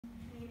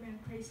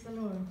Praise the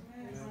Lord.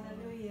 Yes.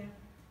 Hallelujah.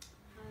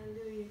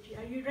 Hallelujah.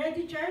 Are you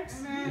ready, church?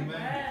 Amen.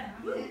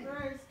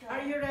 Amen.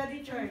 Are you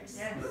ready, church?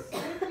 Yes.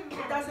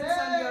 It doesn't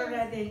sound you're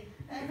ready.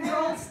 So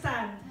all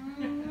stand.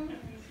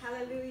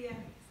 Hallelujah.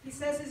 He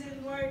says it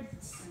in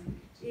words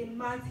in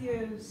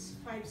Matthew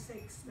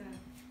 5:6 that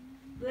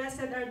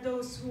blessed are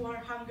those who are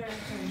hungry and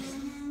thirst.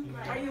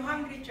 Are you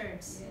hungry,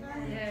 church?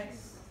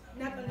 Yes.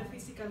 Not on the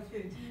physical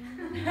food.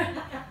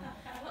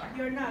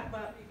 You're not,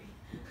 but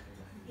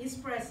His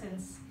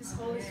presence, His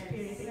Holy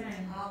Spirit.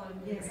 Amen.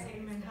 Yes,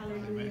 amen.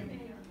 Hallelujah.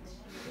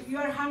 If you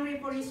are hungry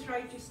for His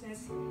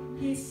righteousness,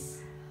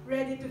 He's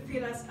ready to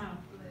fill us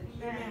up.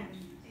 Amen.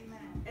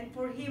 And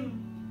for Him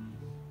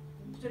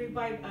to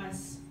revive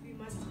us, we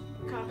must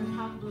come and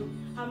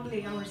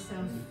humbly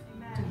ourselves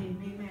to Him.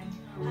 Amen.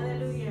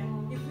 Hallelujah.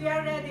 If we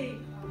are ready,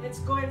 let's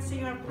go and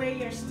sing our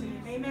prayers to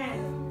Him. Amen.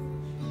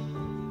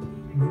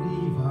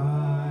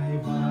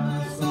 Revive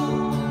us,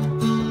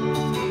 Lord.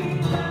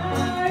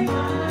 Revive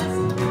us,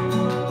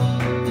 Lord.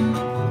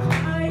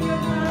 By your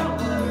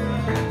power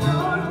and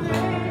your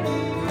grace.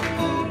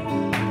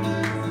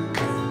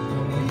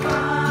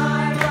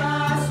 Revive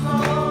us,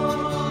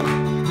 Lord.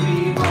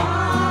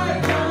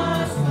 Revive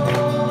us,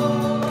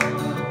 Lord.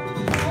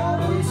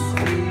 Holy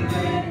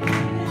Spirit,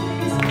 in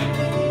this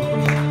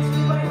place.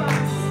 Revive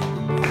us.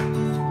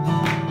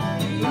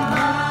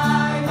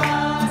 Revive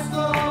us,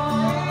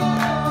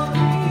 Lord.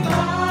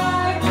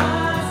 Revive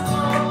us,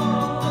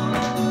 Lord.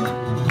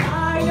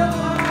 By your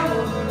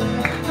power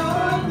and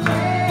your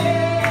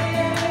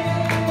grace.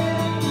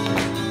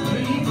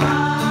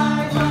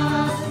 Revive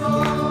us,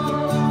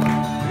 Lord.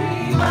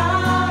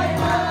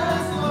 Revive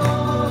us,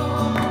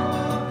 Lord.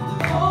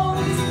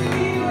 Holy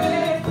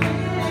Spirit, in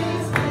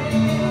this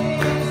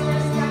place.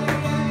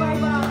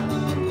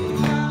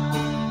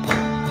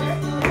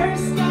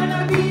 There's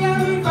gonna be a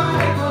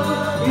revival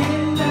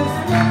in this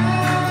land.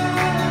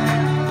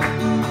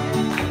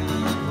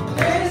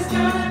 There's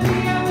gonna be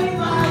a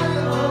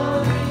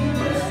revival in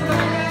this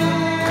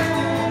land.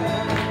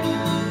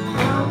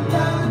 From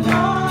the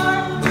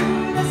north to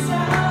the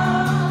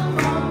south,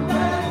 from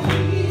the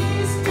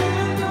east to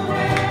the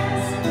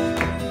west.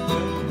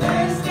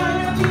 There's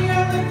gonna be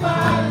a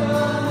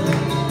revival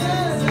in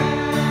this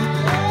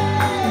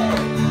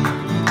land.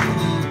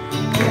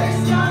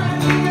 There's gonna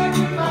be a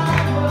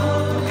revival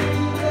in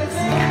this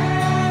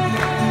land.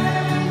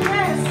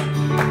 Yes.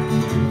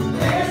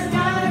 There's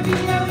gonna be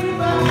a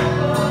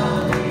revival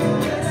in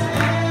this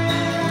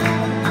land.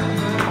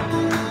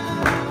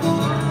 From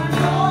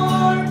the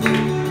north to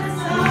the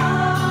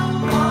south,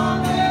 from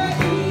the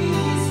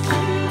east to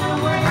the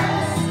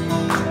west.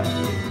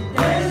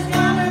 There's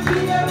gonna be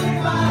a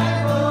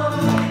revival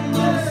in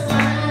this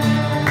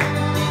land.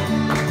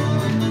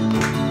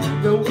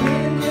 The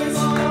wind is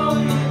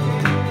blowing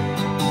again.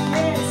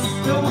 Yes,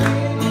 the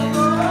wind is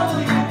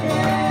blowing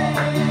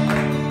again.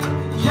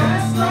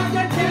 Just like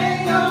the day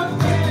of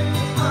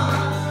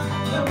Pentecost,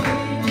 the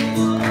wind is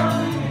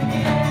blowing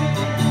again.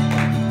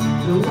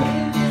 The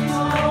wind is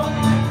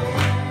blowing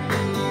again.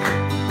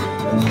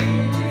 The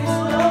wind is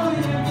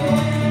blowing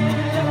again.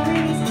 The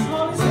wind is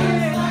blowing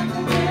again. Like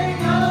the day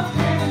of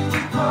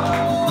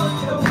Pentecost,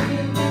 the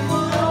wind is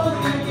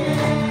blowing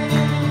again.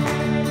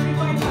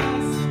 Revive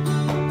us.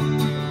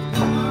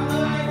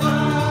 Revive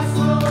us,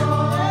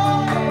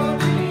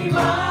 Lord.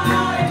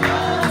 Revive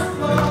us,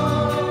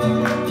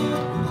 Lord.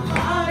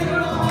 By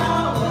your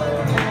power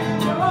and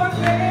your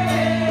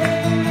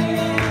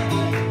grace.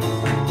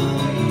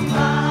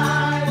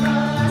 Revive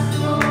us,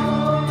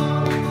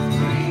 Lord.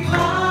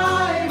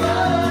 Revive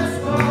us,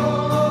 Lord.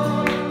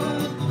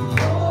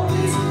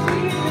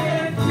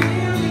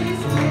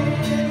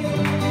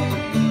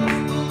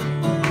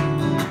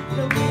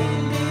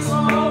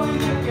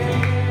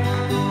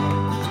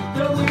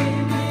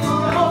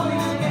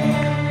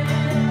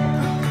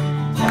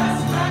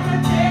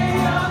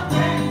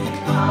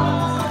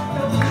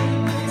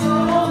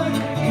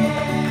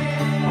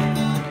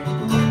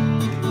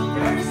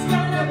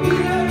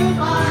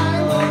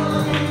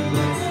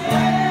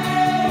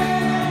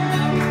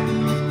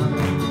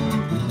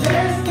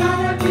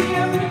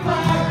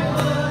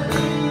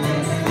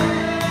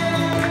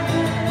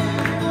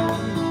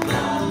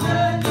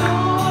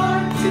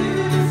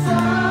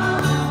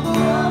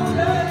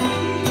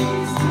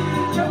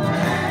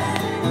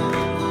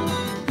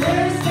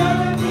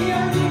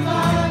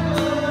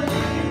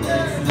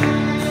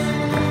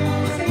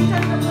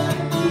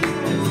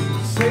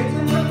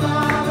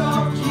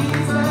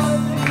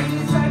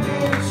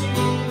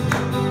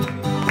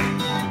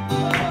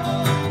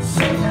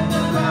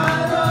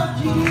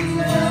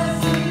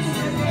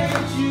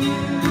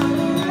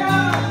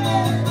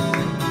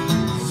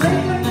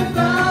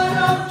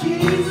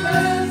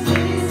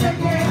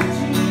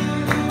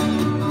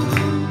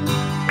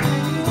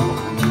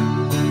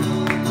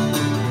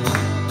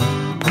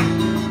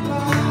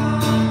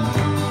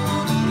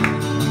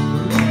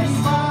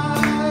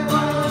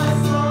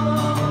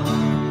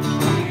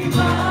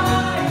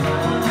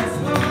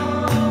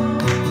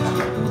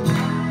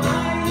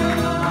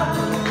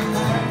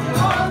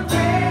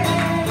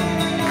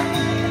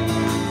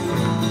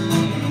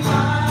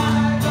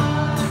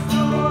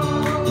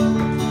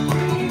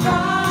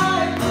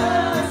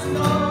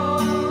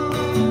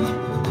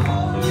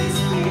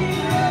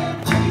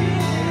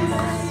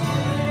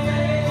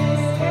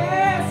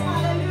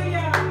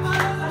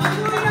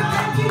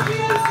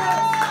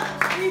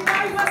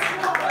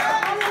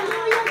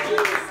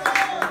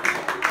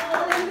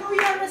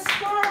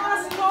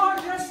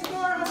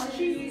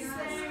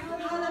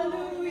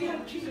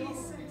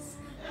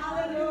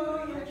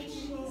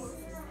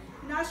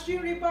 as you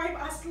revive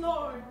us,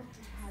 Lord,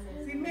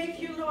 we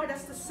make you, Lord,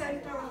 as the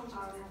center of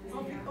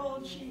it all,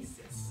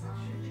 Jesus.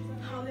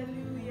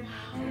 Hallelujah.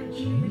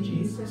 Hallelujah,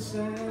 Jesus.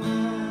 At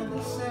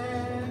the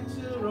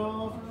center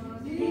of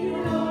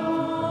it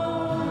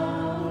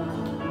all.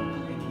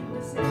 Make him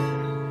the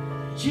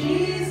center.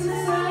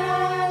 Jesus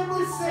at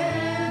the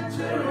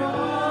center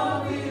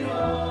of it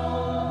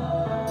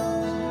all.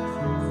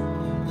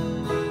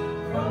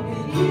 From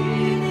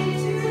beginning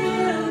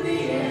till the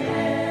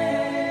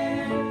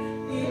end,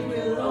 it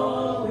will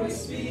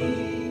always be.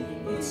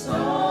 It's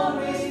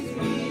always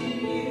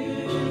been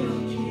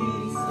you,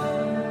 Jesus.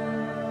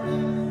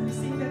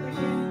 Sing that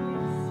again.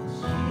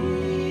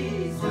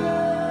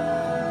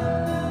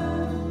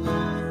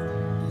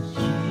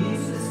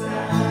 Jesus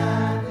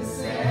at the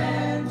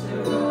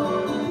center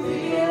of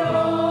it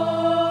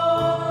all.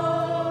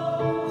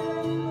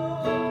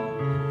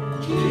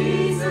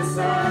 Jesus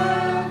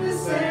at the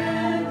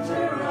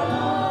center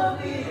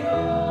of it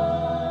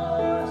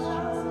all.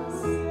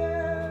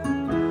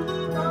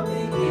 From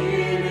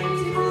beginning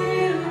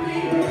till the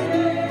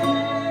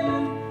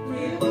end,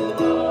 it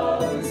will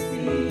always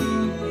be.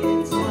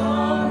 It's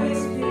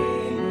always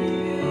been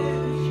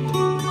you,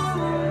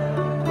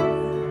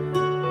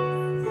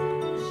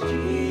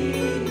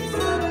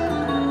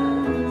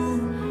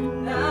 Jesus.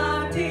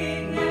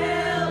 Nothing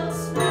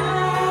else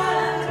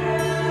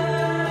matters.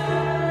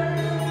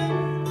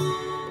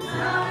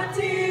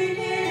 Nothing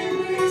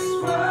in this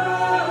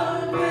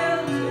world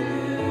will do.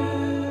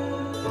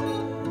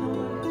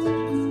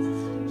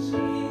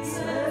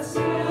 Jesus,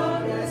 you're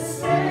the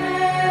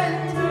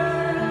center.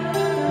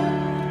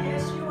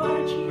 Yes, you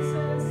are,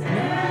 Jesus.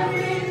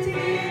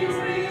 Everything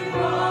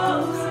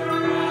revolves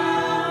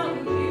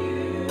around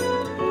you.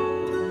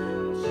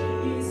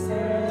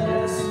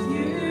 Jesus,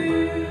 you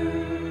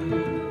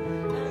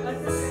at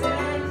the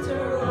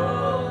center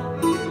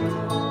of it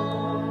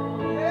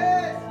all.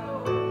 Yes,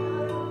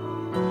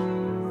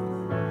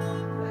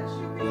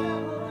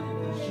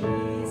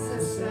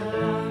 Jesus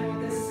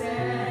at the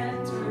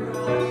center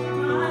of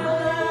my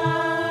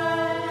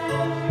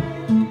life.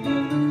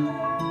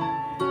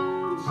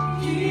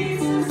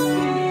 Jesus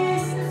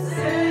is the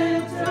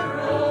center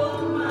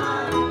of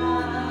my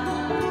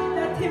life.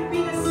 Let him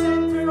be the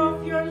center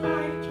of your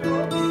life, From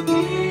church.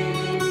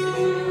 beginning to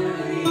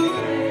the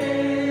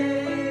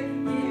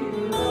end, you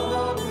will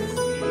always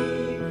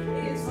be.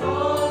 It's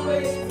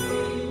always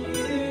been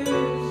you,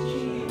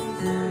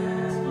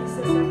 Jesus. Jesus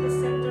at the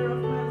center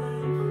of my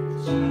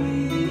life.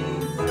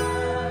 Jesus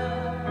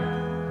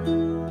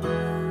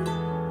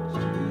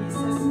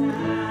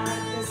at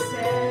the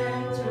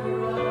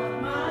center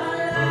of my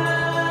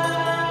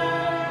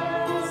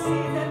life.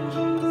 See that,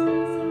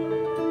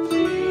 Jesus.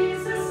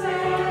 Jesus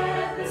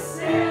at the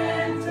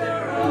center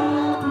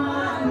of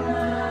my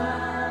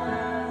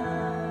life.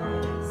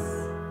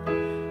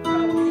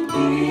 From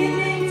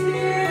beginning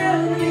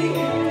till the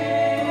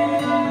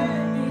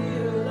end,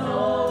 you'll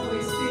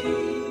always be.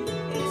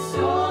 It's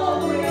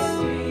always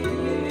been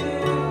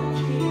you,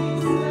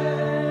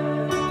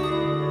 Jesus.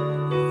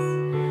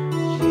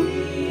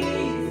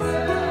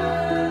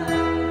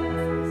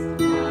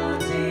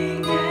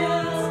 Nothing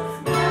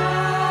else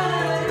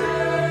matters.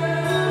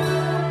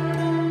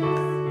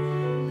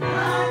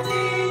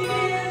 Nothing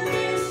in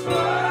this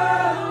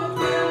world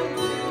will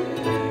do.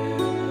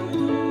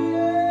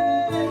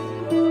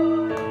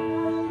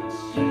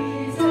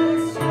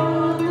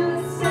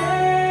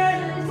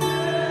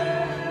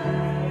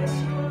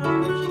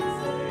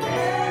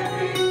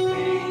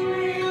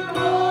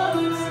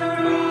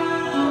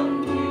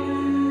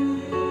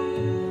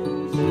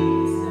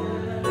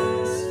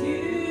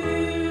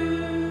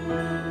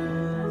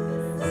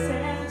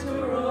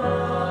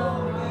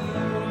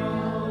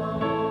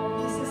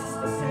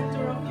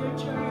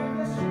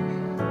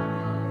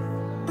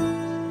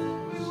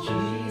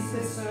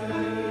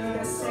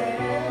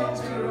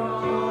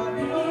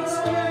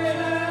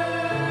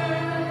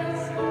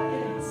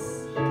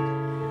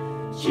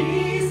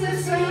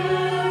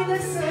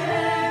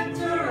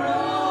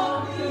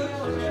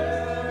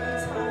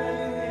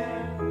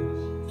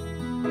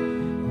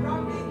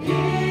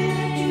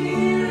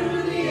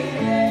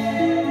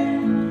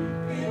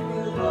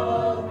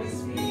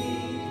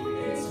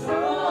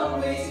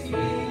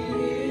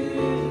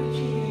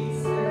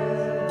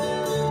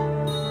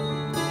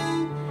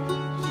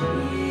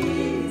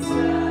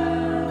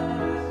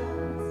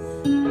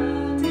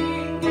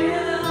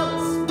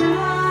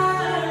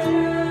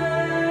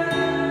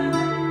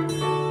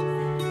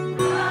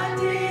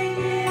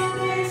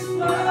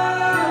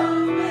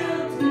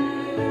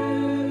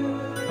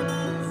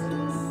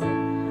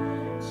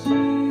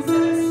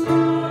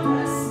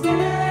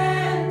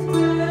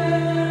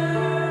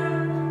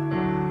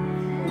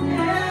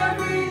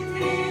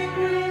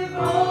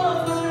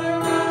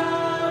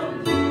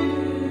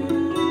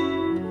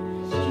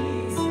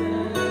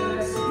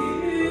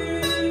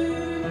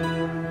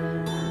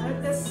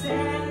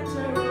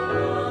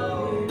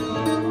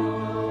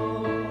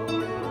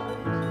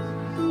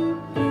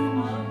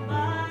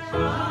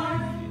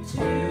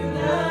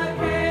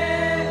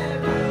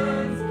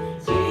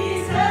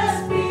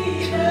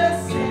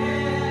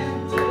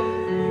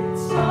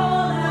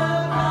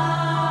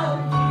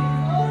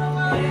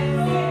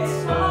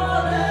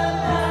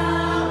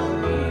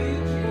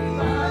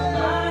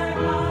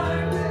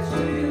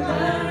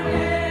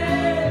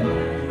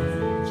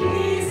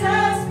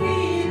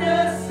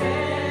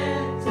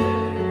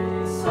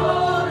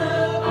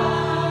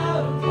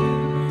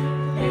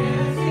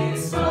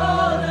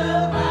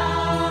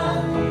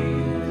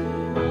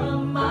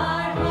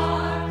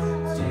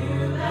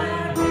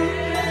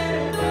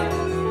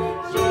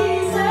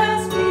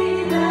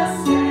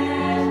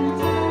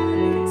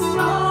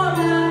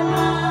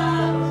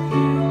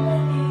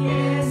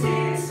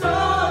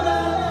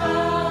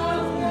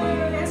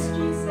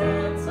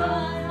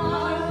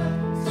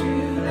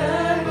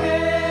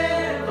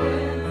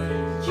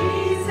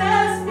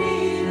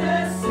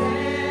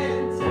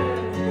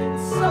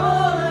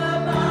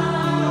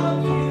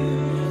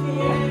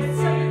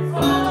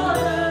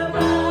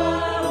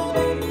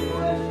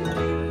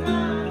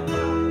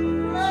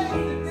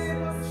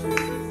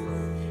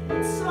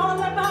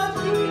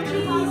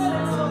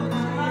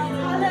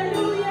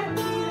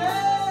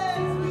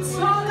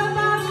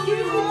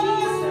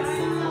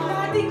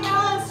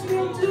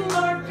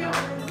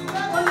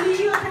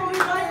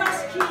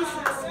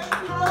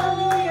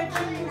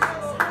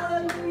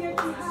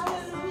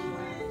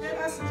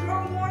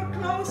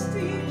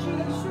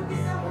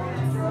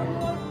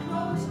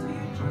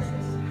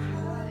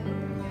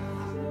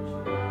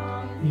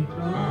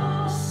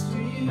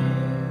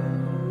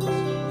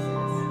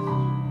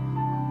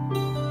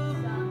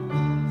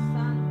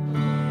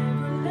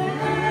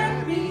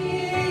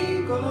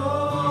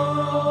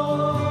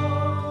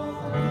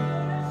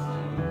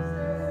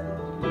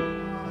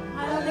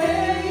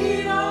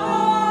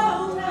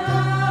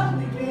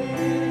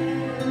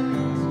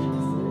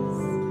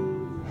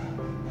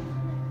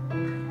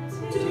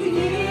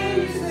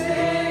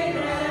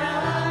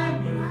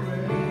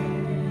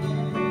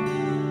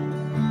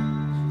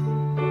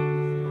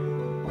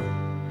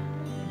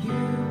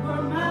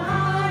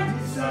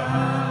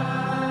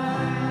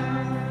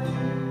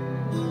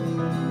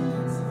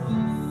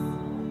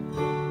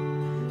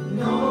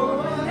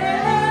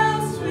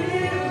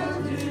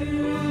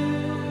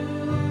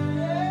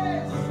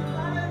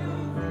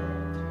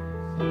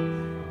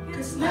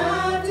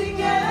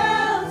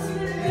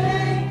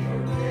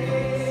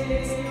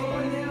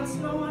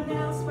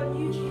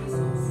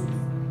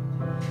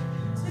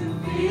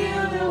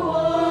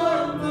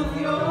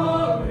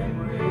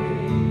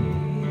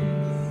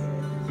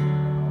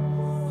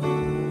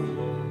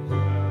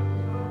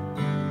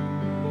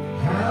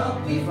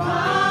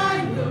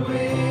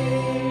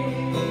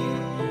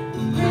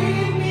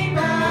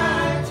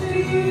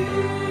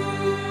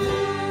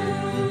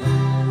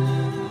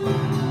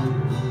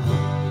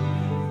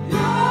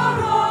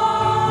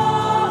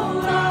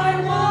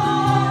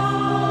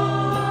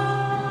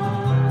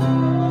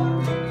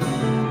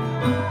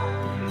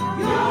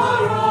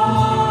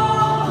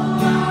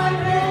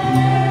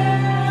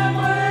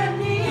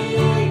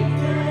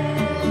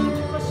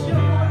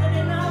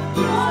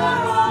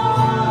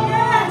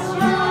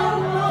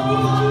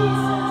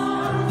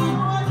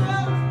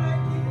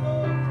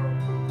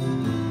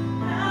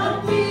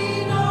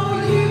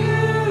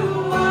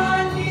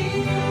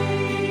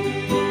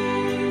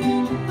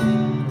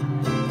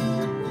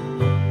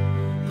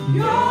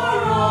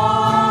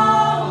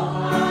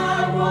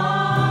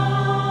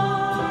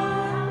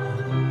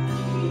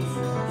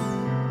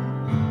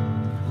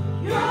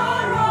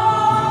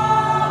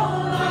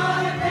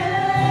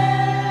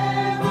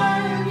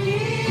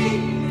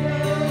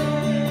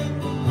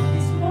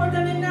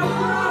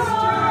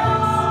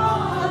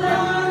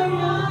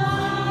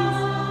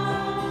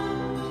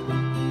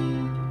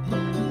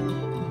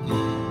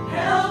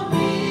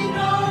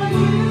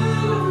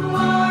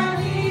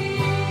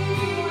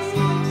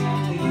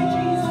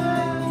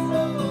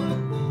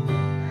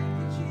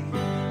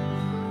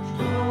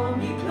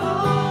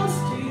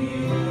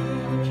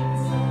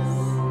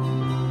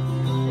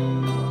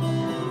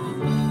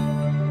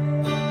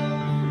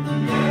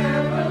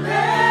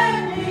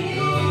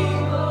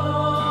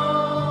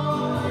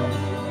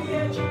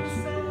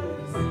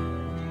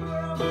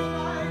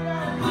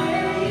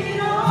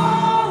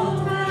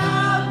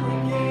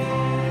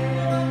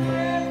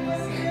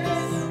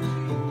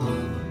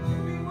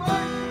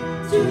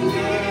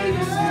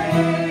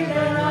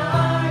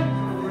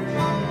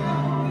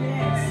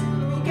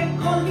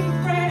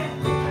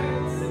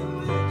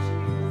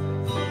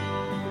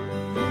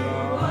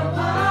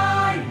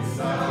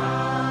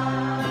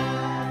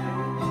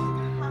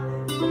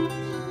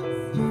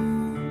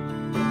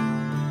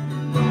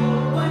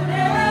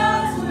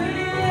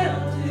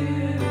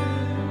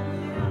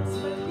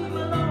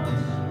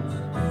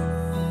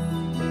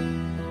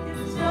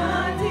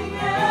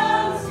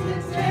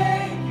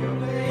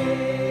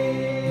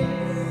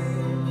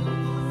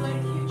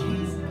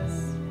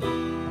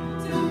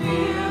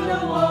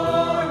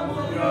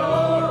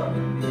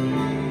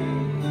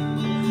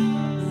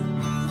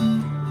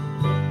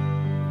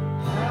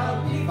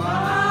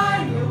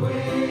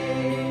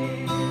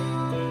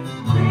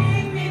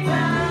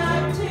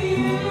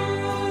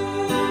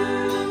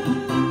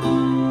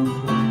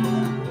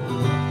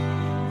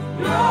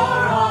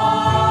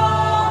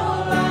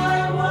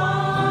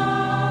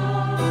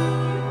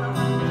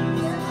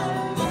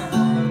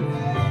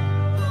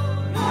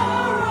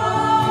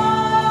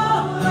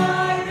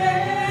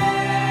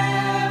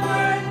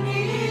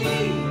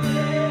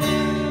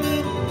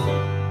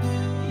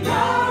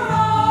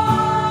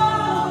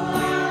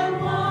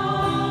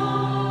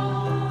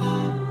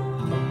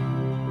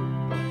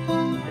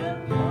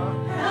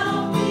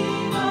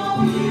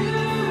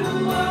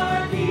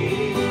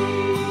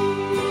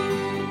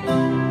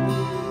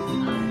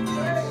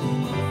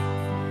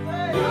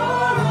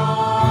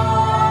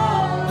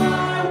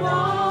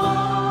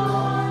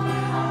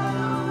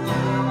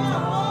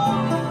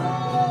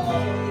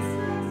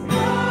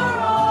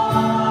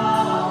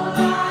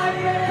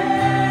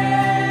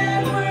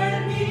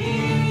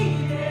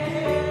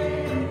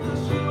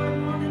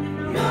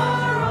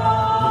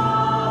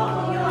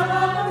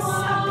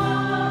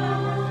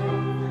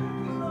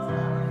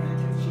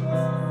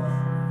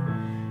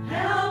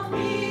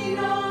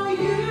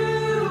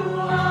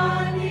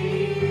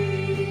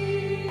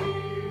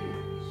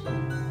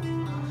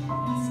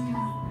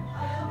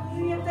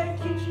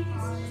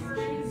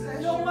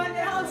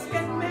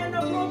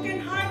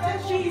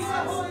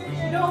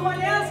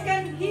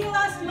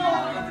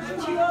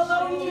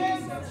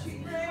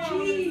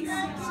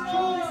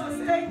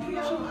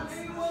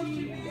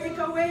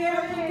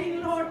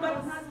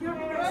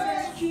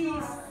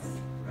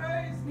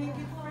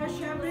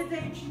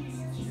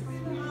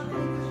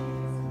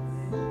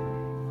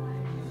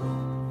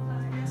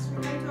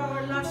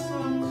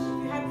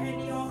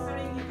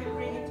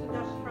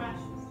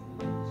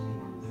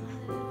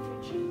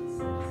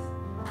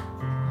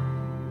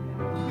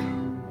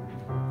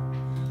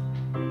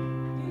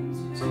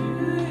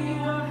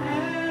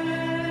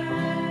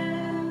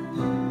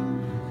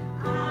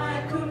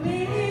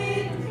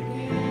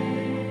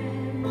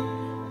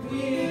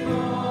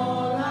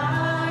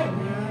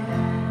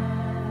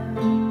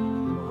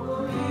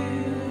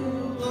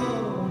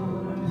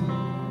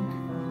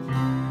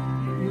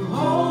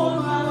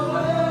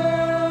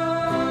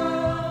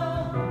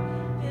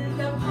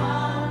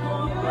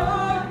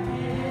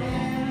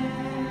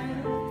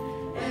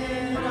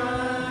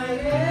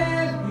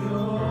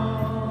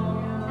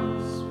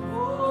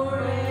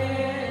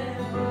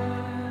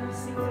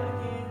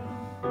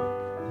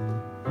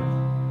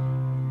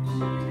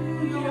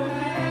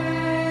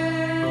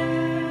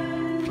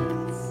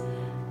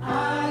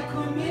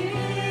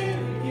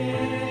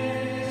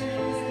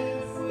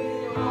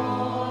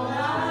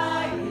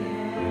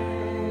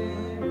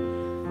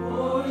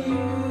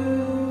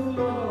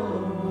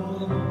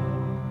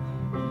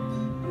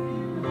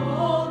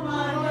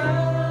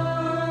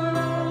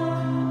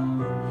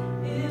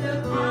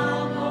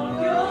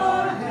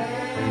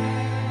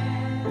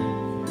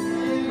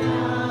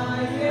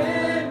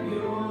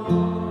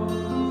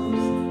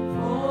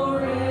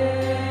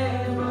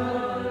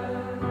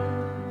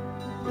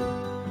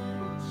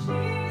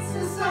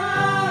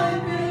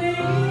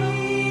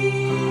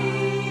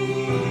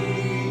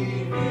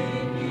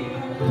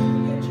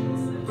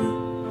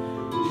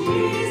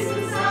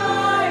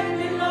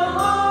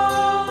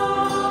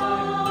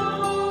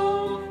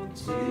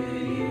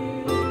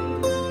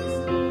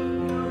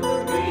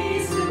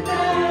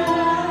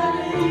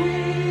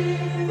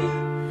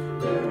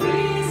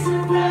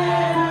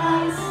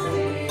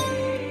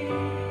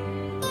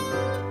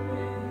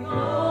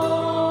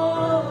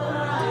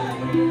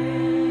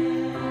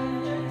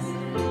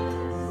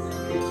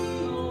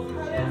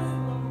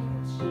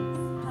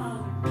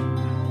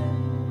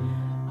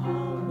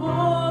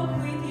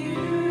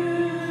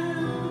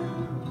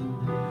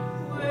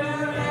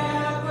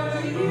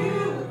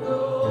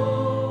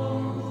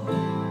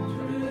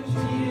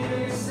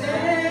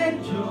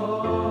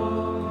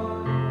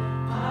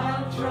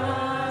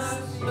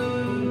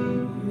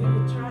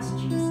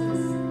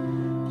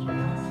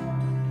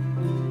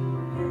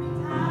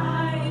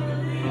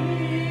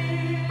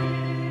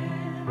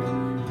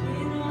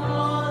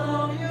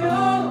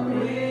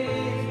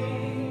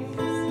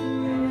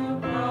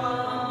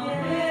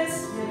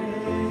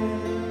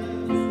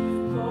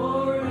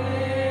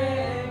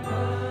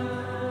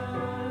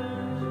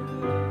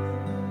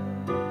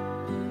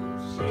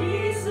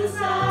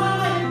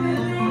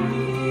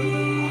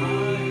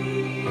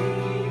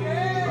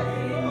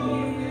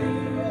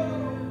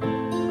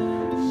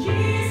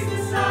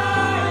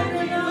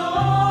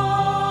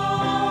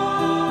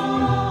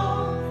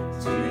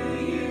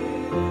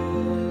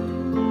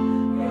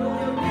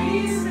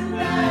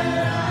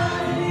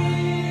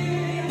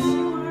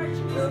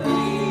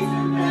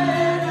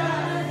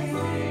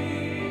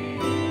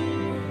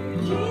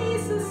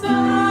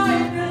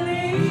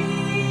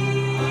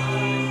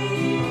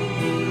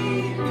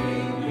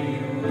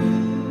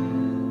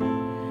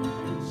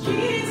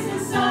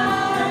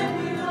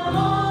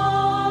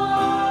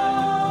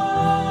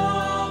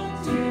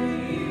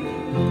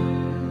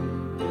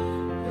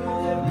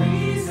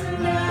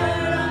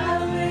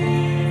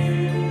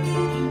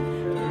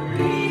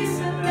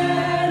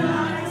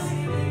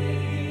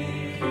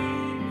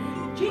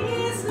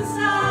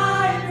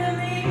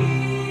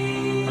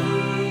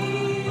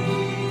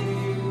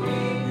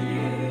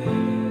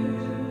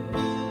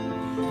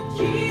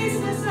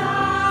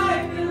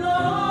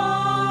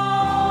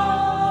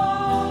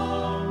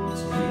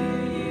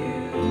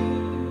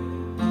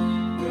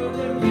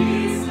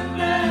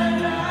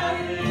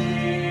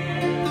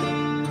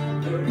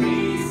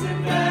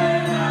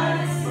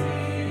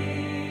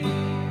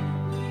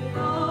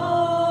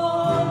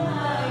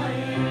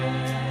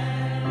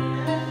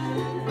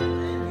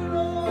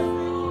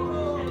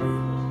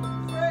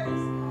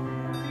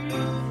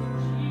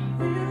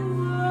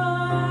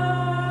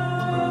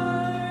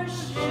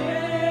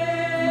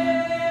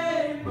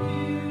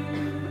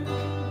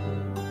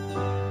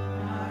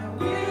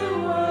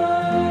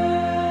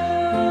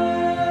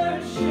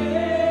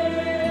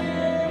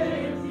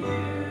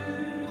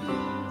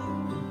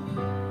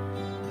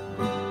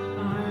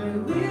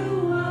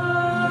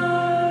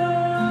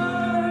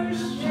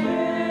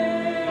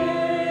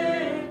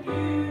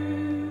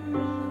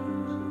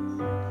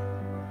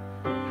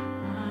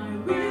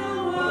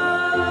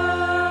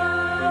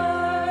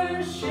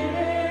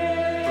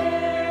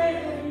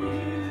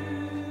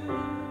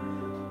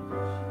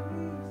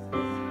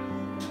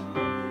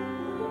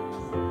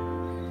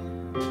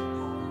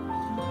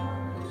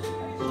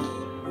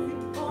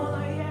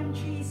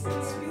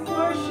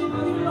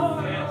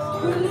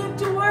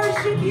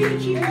 Thank you,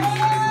 Jesus.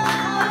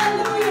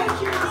 Hallelujah,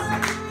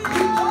 Jesus.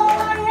 You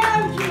all I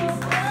am,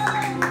 Jesus.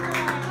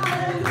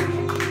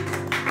 Hallelujah.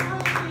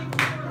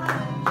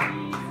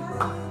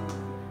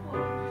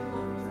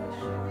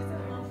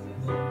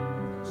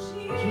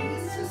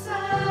 Jesus,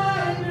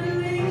 I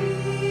believe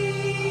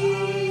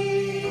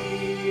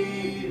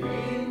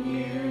in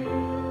you.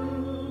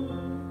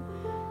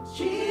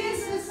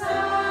 Jesus,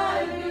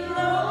 I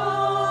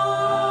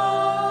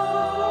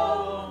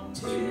belong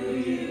to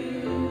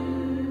you.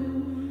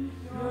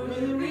 You're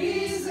the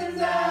reason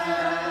that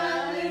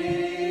I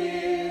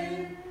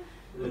live,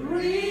 the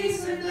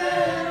reason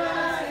that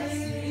I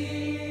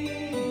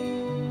sing,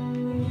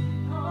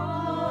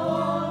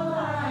 all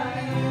I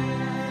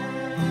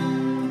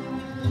am.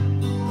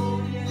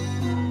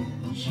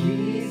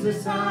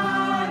 Jesus, I